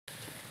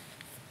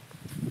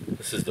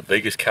This is the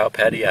biggest cow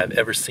patty I've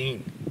ever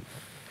seen.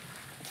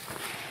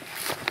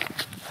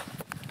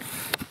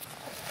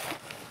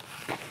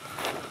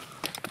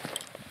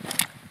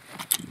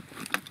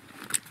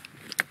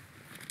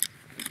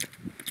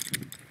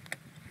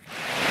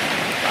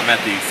 I'm at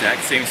the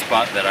exact same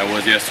spot that I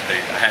was yesterday.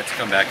 I had to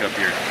come back up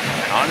here.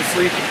 And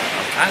honestly,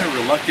 I'm kind of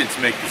reluctant to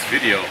make this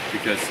video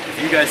because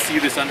if you guys see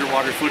this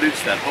underwater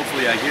footage that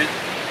hopefully I get,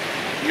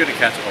 you're gonna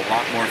catch a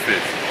lot more fish,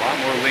 a lot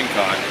more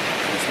lingcod,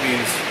 which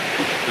means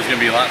there's gonna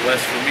be a lot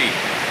less for me.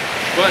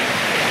 But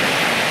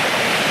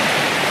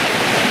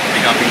I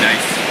think I'll be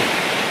nice,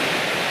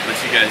 let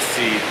you guys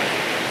see,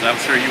 because I'm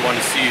sure you want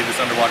to see this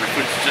underwater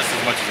footage just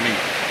as much as me,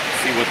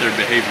 see what their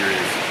behavior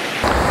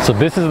is. So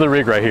this is the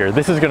rig right here.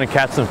 This is gonna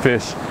catch some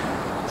fish.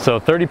 So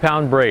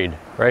 30-pound braid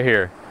right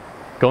here,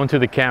 going to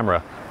the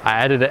camera. I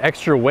added an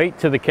extra weight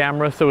to the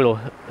camera so it'll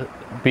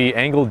be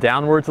angled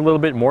downwards a little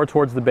bit more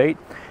towards the bait.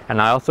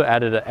 And I also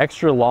added an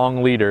extra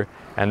long leader,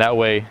 and that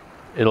way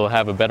it'll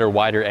have a better,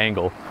 wider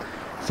angle.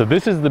 So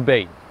this is the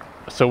bait.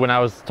 So when I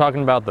was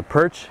talking about the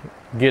perch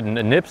getting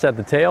the nips at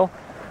the tail,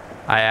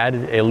 I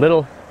added a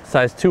little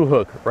size 2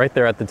 hook right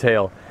there at the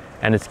tail,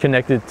 and it's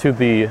connected to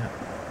the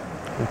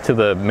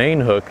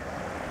main hook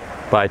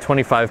by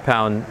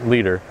 25-pound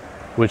leader,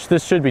 which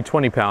this should be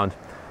 20-pound,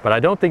 but I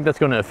don't think that's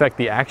going to affect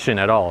the action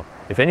at all.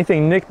 If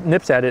anything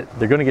nips at it,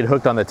 they're going to get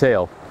hooked on the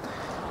tail.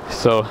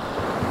 So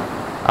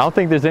I don't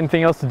think there's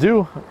anything else to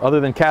do other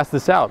than cast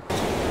this out.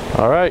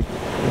 All right,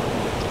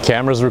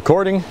 camera's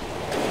recording.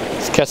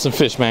 Let's catch some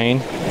fish,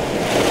 man.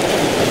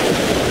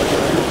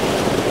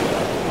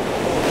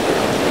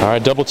 All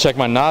right, double check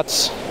my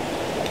knots.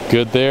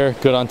 Good there,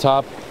 good on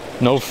top,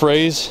 no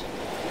frays.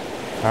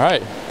 All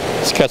right,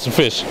 let's catch some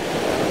fish.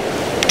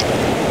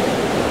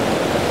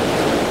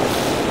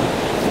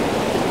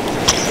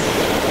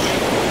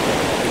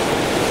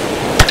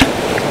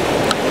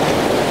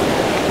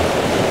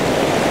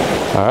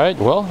 All right,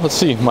 well, let's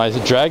see. My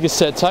drag is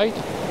set tight.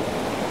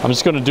 I'm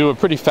just going to do a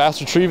pretty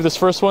fast retrieve this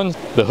first one.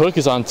 The hook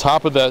is on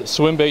top of that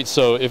swim bait,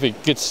 so if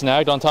it gets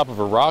snagged on top of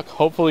a rock,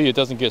 hopefully it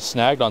doesn't get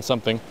snagged on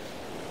something.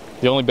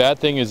 The only bad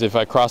thing is if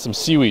I cross some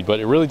seaweed,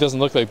 but it really doesn't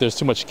look like there's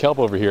too much kelp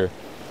over here.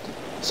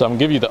 So I'm going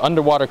to give you the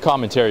underwater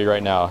commentary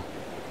right now.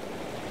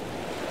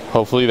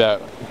 Hopefully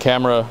that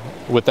camera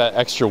with that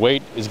extra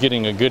weight is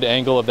getting a good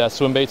angle of that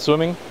swim bait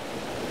swimming.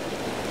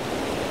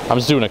 I'm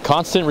just doing a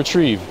constant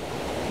retrieve.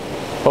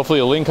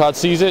 Hopefully a lingcod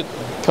sees it,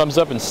 comes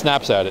up and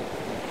snaps at it.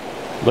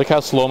 Look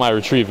how slow my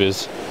retrieve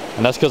is.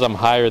 And that's because I'm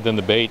higher than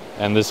the bait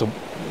and this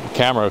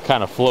camera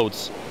kind of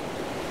floats.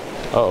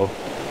 Uh-oh.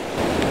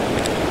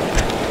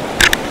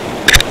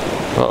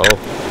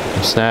 Uh-oh.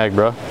 I'm snagged,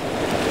 bro.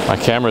 My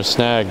camera's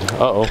snagged.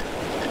 Uh-oh.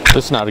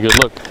 This is not a good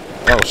look.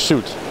 Oh,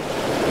 shoot.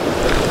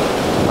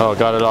 Oh,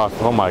 got it off.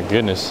 Oh my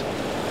goodness.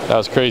 That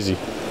was crazy.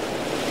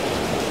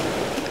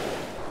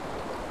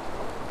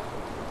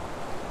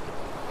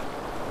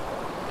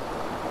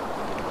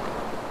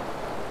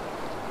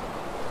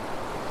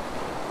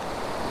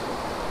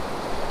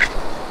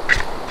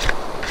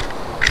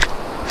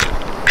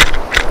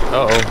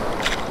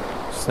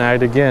 Uh-oh,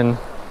 snagged again.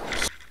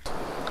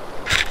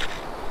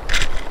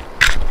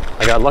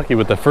 I got lucky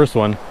with the first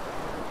one.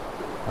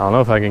 I don't know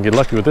if I can get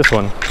lucky with this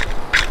one.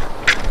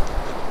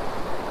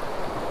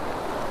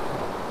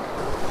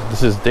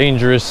 This is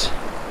dangerous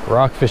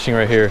rock fishing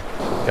right here.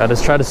 Gotta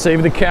try to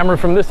save the camera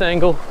from this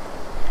angle.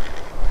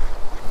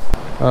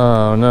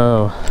 Oh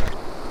no.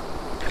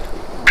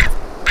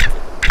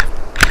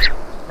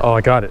 Oh,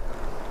 I got it.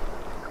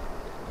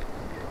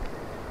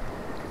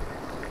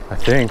 I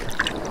think.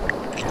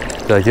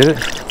 Did I get it?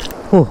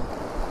 Whew.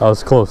 That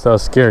was close. That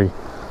was scary.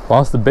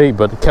 Lost the bait,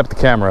 but kept the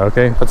camera,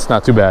 okay? That's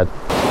not too bad.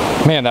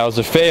 Man, that was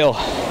a fail.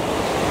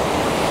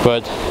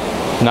 But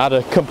not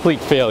a complete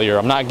failure.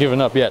 I'm not giving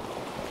up yet.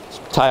 Let's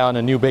tie on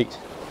a new bait.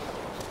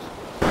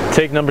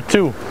 Take number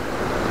 2.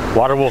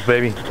 Water wolf,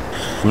 baby.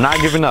 I'm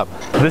not giving up.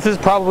 This is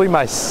probably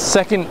my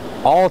second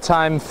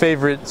all-time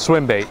favorite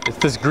swim bait. It's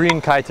this green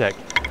Keitech.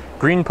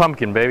 Green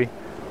pumpkin, baby.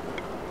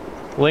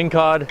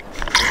 Lingcod.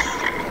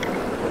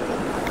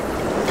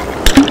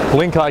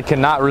 Lingcod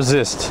cannot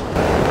resist.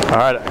 All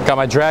right, I got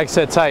my drag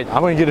set tight.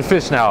 I'm gonna get a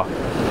fish now.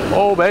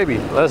 Oh baby,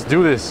 let's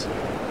do this.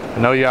 I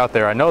know you're out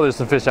there. I know there's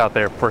some fish out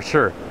there for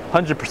sure,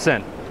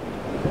 100%.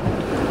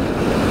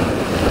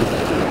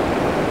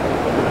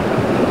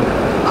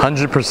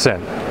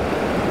 100%.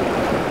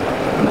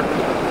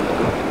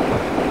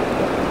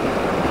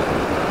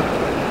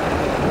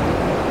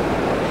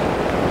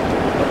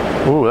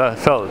 Ooh,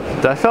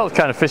 that felt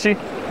kind of fishy.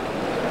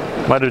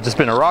 Might have just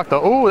been a rock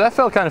though. Ooh, that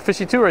felt kind of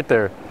fishy too right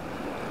there.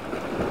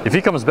 If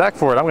he comes back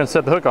for it, I'm going to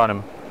set the hook on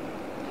him.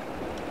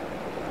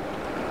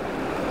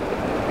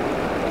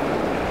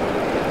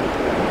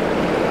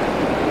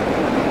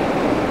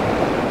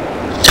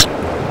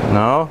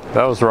 No,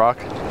 that was rock.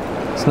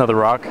 It's another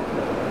rock.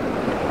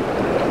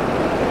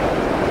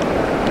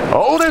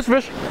 Oh, there's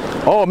a fish.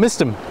 Oh, I missed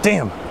him.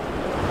 Damn.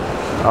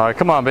 All right,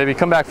 come on, baby.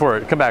 Come back for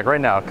it. Come back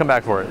right now. Come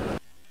back for it.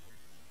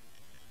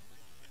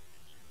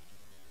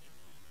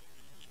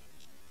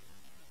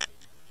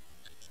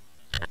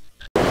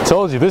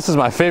 Told you, this is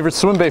my favorite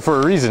swim bait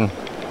for a reason.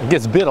 It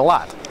gets bit a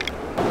lot.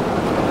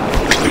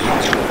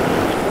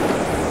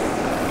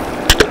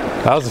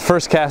 That was the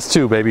first cast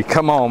too, baby.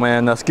 Come on,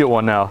 man, let's get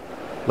one now.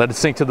 Let it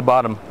sink to the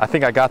bottom. I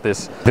think I got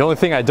this. The only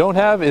thing I don't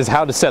have is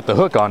how to set the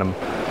hook on him.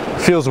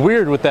 It feels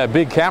weird with that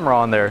big camera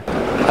on there.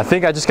 I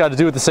think I just got to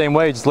do it the same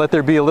way. Just let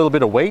there be a little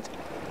bit of weight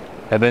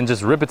and then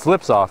just rip its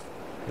lips off.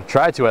 Or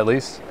try to, at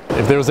least.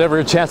 If there was ever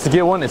a chance to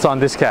get one, it's on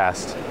this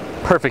cast.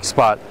 Perfect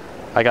spot.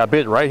 I got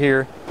bit right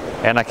here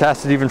and I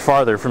cast it even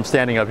farther from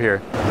standing up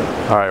here.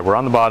 All right, we're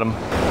on the bottom.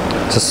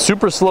 It's a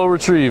super slow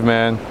retrieve,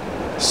 man.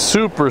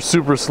 Super,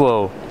 super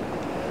slow.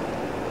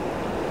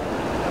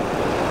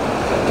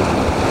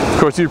 Of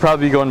course, you'd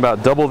probably be going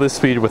about double this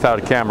speed without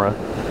a camera.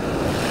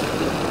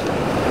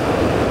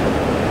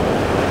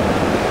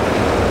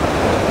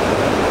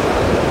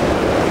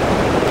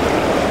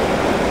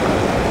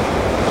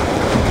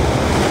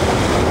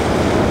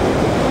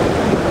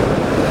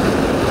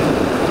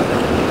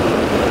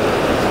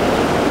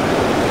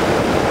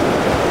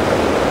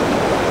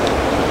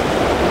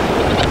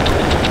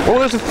 Oh,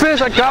 there's a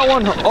fish, I got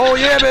one. Oh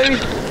yeah, baby.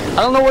 I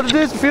don't know what it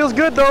is, it feels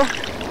good though.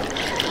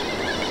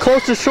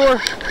 Close to shore.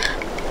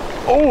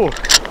 Oh,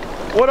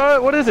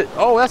 what is it?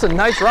 Oh, that's a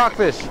nice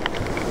rockfish.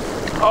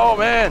 Oh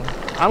man,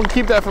 I'm gonna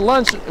keep that for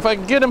lunch if I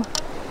can get him.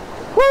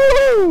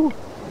 Woo!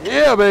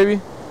 Yeah,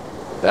 baby.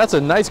 That's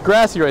a nice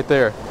grassy right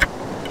there.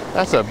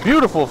 That's a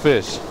beautiful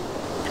fish.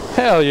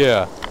 Hell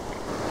yeah.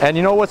 And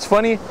you know what's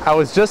funny? I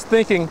was just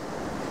thinking,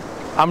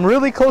 I'm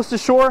really close to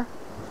shore,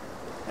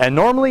 and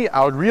normally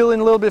I would reel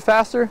in a little bit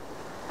faster,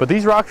 but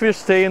these rockfish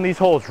stay in these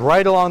holes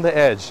right along the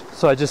edge,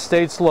 so I just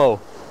stayed slow.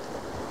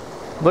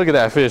 Look at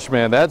that fish,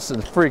 man. That's a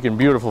freaking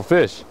beautiful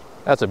fish.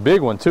 That's a big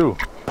one too.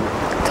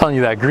 I'm telling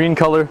you, that green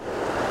color,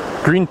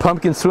 green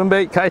pumpkin swim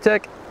bait,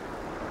 Keitech.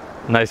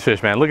 Nice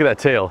fish, man. Look at that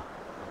tail.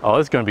 Oh,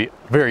 it's gonna be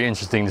very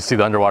interesting to see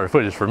the underwater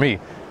footage for me.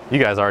 You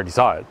guys already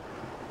saw it.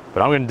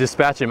 But I'm gonna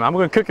dispatch him. I'm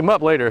gonna cook him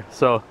up later.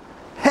 So,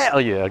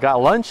 hell yeah, I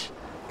got lunch,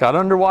 got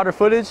underwater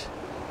footage.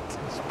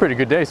 It's a pretty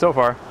good day so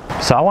far.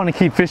 So I wanna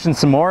keep fishing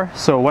some more.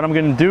 So what I'm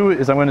gonna do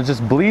is I'm gonna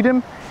just bleed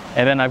him,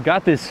 and then I've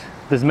got this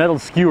metal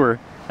skewer,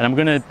 and I'm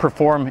gonna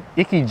perform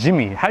Icky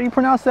Jimmy. How do you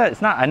pronounce that?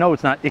 It's not, I know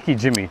it's not Icky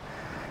Jimmy,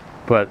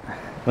 but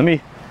let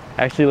me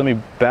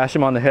bash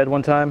him on the head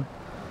one time.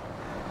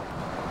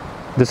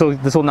 This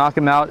will knock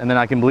him out, and then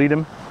I can bleed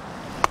him.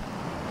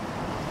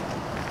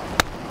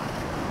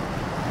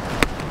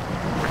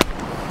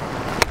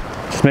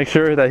 Just make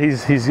sure that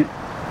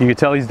you can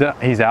tell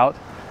he's out.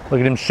 Look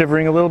at him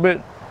shivering a little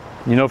bit.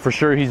 You know for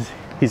sure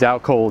he's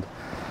out cold.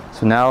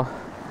 So now,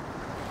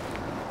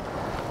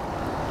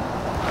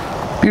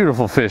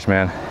 beautiful fish,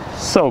 man.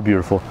 So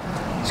beautiful.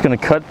 Just gonna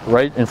cut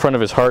right in front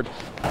of his heart,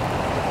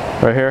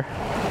 right here.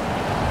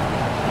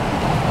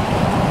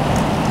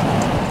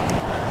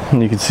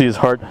 And you can see his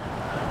heart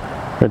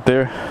right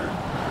there.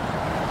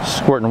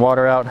 Squirting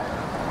water out,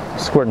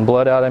 squirting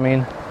blood out, I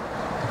mean.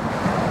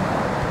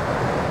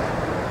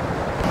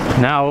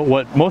 Now,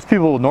 what most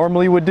people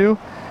normally would do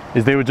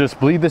is they would just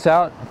bleed this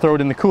out, throw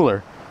it in the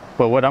cooler.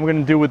 But what I'm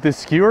gonna do with this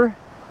skewer,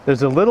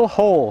 there's a little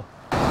hole.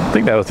 I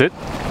think that was it.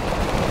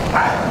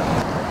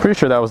 Pretty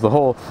sure that was the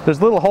hole. There's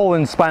a little hole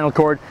in the spinal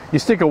cord. You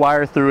stick a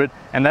wire through it,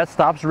 and that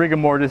stops rigor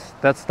mortis.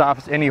 That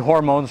stops any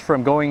hormones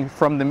from going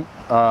from the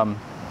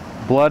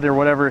blood or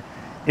whatever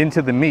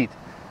into the meat.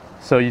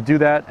 So you do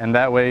that, and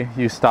that way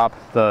you stop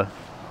the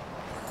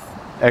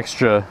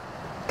extra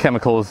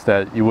chemicals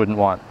that you wouldn't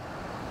want.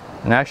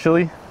 And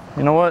actually,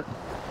 you know what?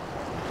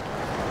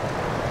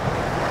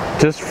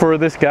 Just for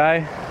this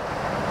guy,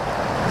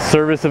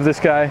 service of this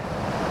guy,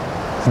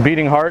 his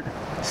beating heart,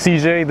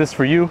 CJ, this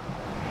for you.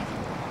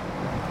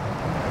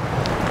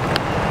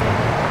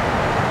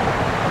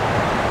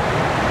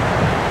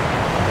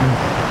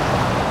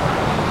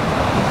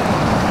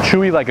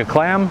 Chewy like a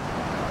clam.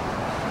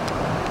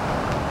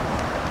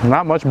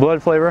 Not much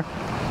blood flavor.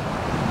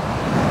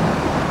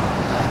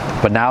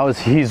 But now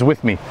he's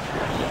with me.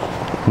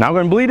 Now I'm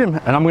going to bleed him,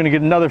 and I'm going to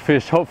get another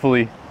fish.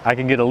 Hopefully I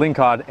can get a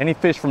lingcod. Any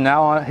fish from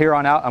here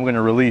on out, I'm going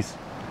to release.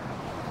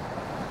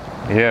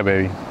 Yeah,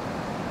 baby.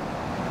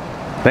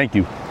 Thank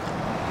you.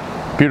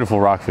 Beautiful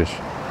rockfish.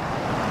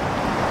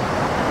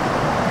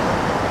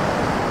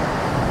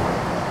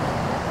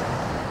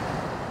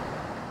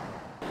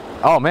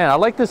 Oh man, I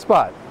like this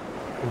spot.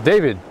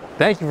 David,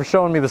 thank you for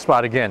showing me the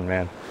spot again,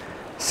 man.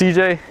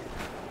 CJ,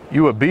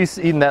 you a beast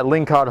eating that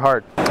lingcod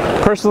heart.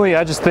 Personally,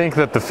 I just think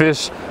that the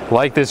fish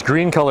like this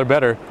green color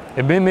better.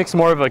 It mimics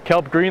more of a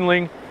kelp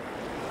greenling,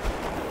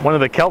 one of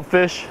the kelp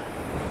fish.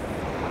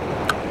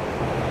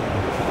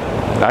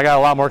 I got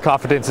a lot more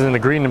confidence in the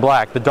green and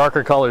black, the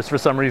darker colors for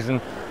some reason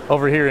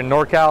over here in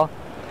NorCal.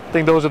 I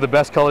think those are the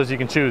best colors you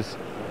can choose.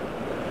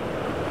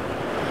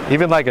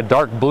 Even like a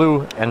dark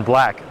blue and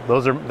black,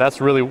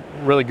 that's really,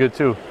 really good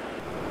too.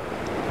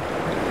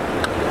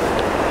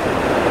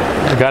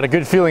 I got a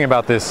good feeling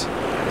about this.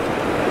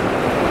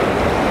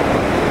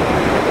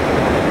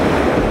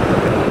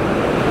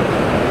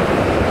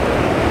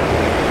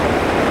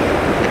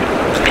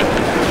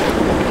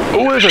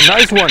 Oh, there's a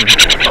nice one.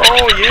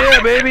 Oh yeah,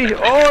 baby.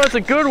 Oh, that's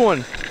a good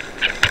one.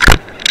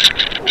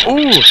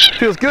 Ooh,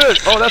 feels good.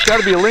 Oh, that's got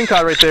to be a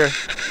lingcod right there.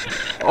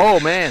 Oh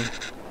man,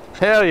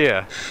 hell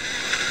yeah.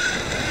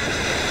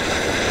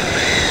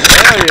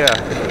 Hell yeah.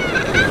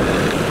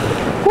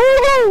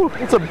 Woo!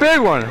 It's a big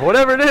one,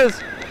 whatever it is.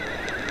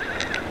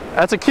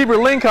 That's a keeper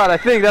lingcod, I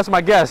think. That's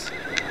my guess.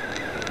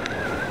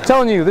 I'm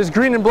telling you, this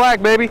green and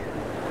black, baby.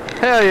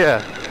 Hell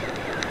yeah.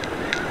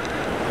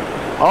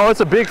 Oh,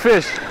 it's a big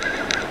fish.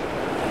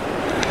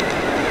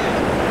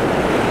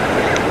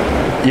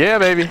 Yeah,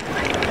 baby.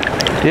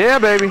 Yeah,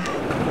 baby.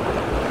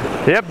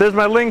 Yep, there's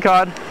my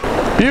lingcod.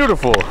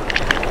 Beautiful.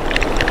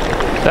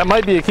 That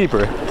might be a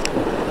keeper.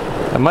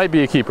 That might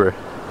be a keeper.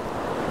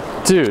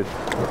 Dude.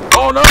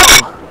 Oh no!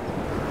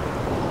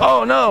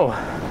 Oh no!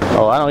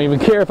 Oh, I don't even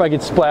care if I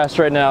get splashed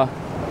right now.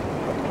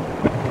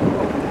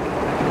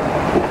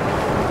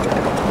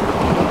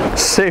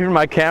 Saved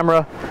my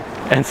camera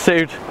and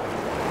saved,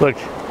 look,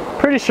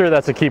 pretty sure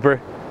that's a keeper.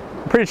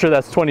 I'm pretty sure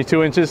that's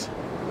 22 inches.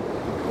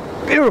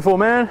 Beautiful,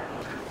 man.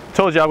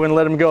 Told you I wouldn't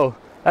let him go.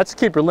 That's a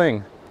keeper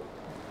ling.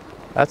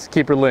 That's a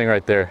keeper ling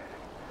right there.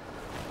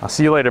 I'll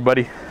see you later,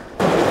 buddy.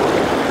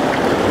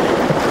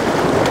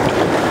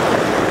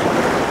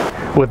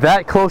 With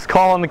that close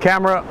call on the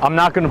camera, I'm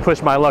not going to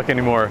push my luck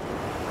anymore.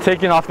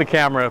 Taking off the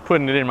camera,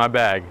 putting it in my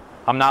bag.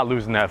 I'm not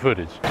losing that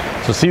footage.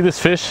 So see this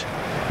fish?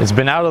 It's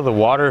been out of the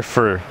water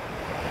for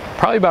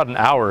probably about an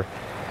hour,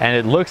 and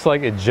it looks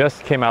like it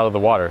just came out of the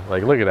water.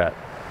 Like, look at that.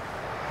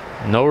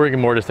 No rigor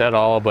mortis at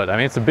all, but I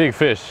mean, it's a big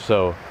fish,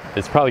 so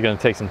it's probably going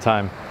to take some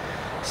time.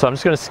 So I'm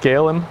just going to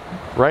scale him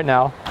right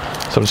now.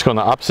 So I'm just going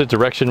the opposite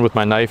direction with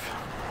my knife.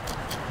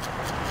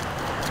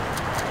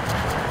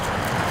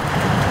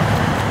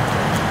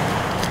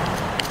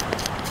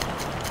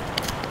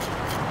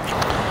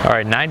 All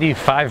right,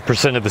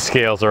 95% of the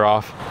scales are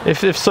off.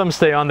 If some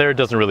stay on there, it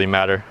doesn't really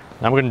matter.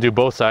 I'm gonna do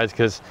both sides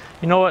because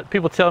you know what?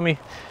 People tell me,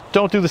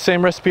 don't do the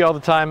same recipe all the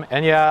time.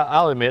 And yeah,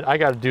 I'll admit, I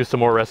gotta do some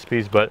more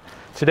recipes, but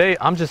today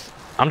I'm just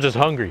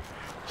hungry.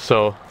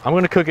 So I'm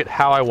gonna cook it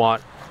how I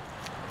want.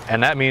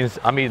 And that means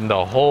I'm eating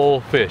the whole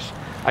fish.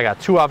 I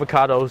got 2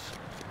 avocados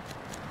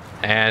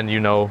and you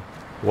know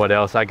what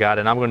else I got,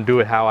 and I'm gonna do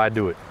it how I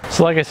do it.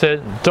 So like I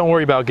said, don't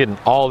worry about getting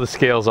all the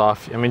scales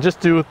off. I mean, just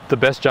do the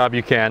best job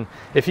you can.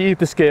 If you eat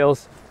the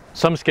scales,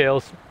 some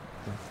scales,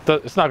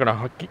 it's not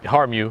gonna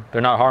harm you.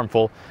 They're not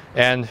harmful,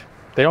 and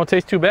they don't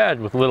taste too bad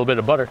with a little bit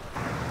of butter.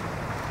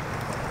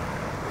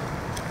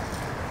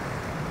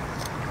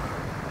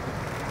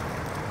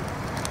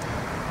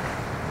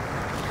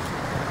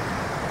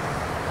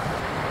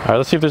 All right,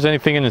 let's see if there's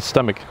anything in his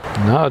stomach.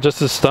 No, just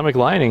his stomach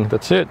lining,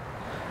 that's it.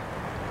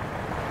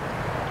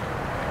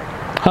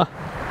 Huh.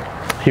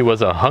 He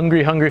was a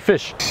hungry, hungry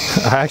fish.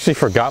 I actually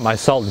forgot my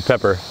salt and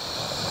pepper.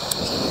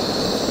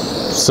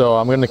 So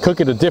I'm gonna cook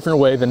it a different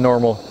way than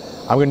normal.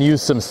 I'm gonna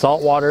use some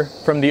salt water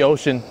from the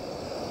ocean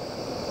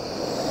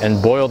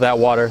and boil that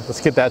water. Let's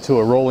get that to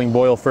a rolling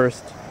boil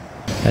first.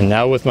 And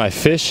now with my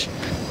fish,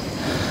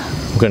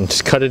 I'm gonna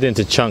just cut it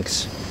into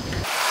chunks.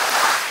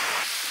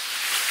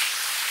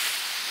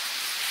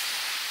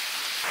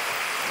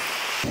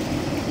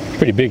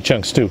 Pretty big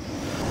chunks too.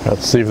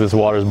 Let's see if this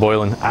water's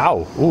boiling.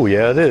 Ow! Ooh,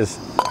 yeah, it is.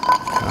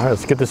 All right,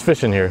 let's get this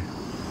fish in here.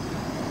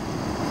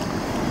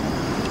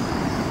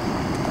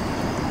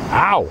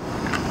 Ow!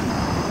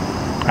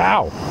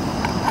 Ow!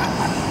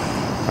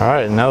 All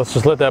right, now let's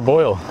just let that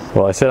boil.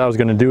 Well, I said I was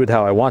gonna do it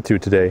how I want to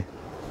today.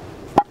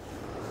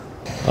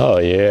 Oh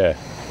yeah.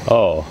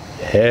 Oh,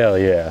 hell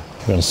yeah.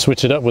 I'm gonna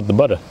switch it up with the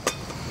butter.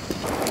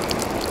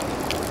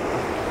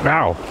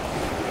 Ow!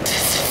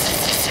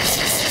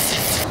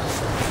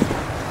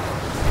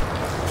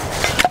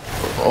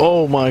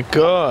 Oh my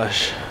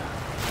gosh.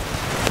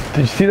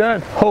 Did you see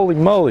that? Holy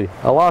moly.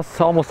 I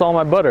lost almost all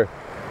my butter.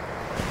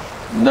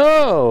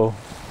 No!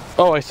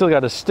 Oh, I still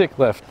got a stick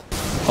left.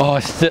 Oh,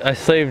 I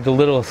saved a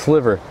little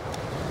sliver.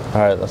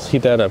 All right, let's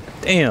heat that up.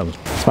 Damn,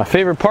 it's my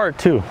favorite part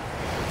too.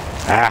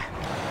 Ah,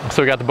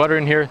 so we got the butter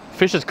in here.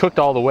 Fish is cooked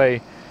all the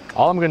way.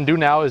 All I'm gonna do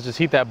now is just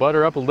heat that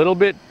butter up a little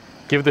bit,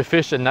 give the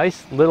fish a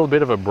nice little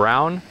bit of a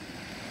brown.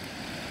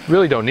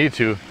 Really don't need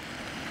to.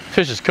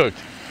 Fish is cooked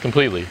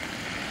completely.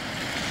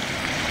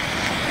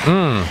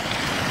 Mmm.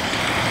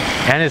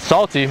 And it's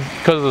salty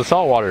because of the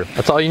salt water.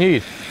 That's all you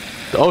need.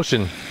 The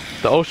ocean.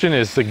 The ocean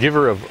is the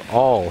giver of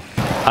all.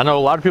 I know a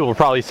lot of people are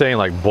probably saying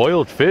like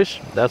boiled fish,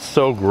 that's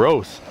so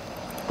gross.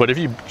 But if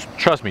you,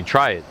 trust me,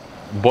 try it.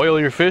 Boil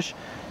your fish,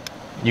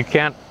 you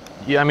can't,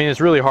 I mean,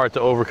 it's really hard to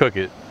overcook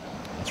it.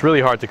 It's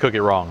really hard to cook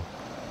it wrong.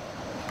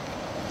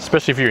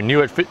 Especially if you're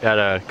new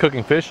at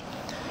cooking fish.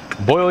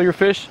 Boil your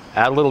fish,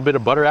 add a little bit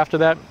of butter after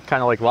that,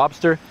 kind of like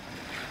lobster.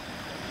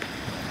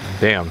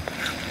 Damn,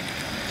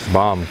 it's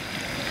bomb.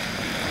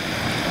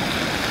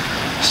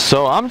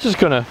 So I'm just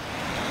gonna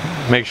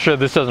make sure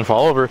this doesn't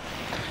fall over.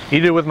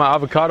 Eat it with my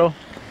avocado.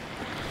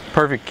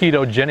 Perfect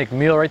ketogenic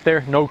meal right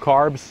there. No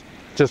carbs,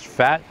 just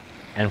fat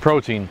and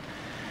protein.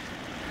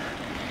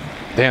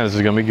 Damn, this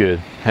is gonna be good.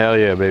 Hell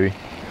yeah, baby.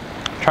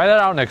 Try that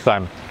out next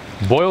time.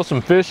 Boil some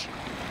fish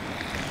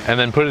and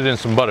then put it in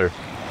some butter.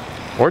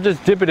 Or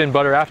just dip it in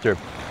butter after.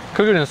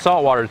 Cook it in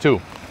salt water too.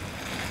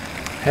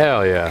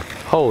 Hell yeah,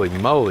 holy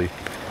moly.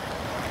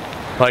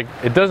 Like,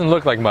 it doesn't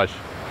look like much.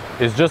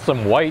 It's just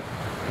some white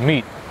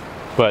meat,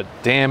 but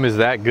damn is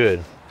that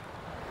good.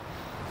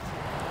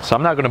 So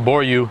I'm not gonna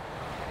bore you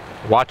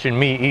watching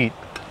me eat.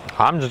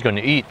 I'm just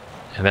gonna eat,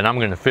 and then I'm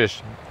gonna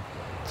fish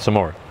some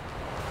more.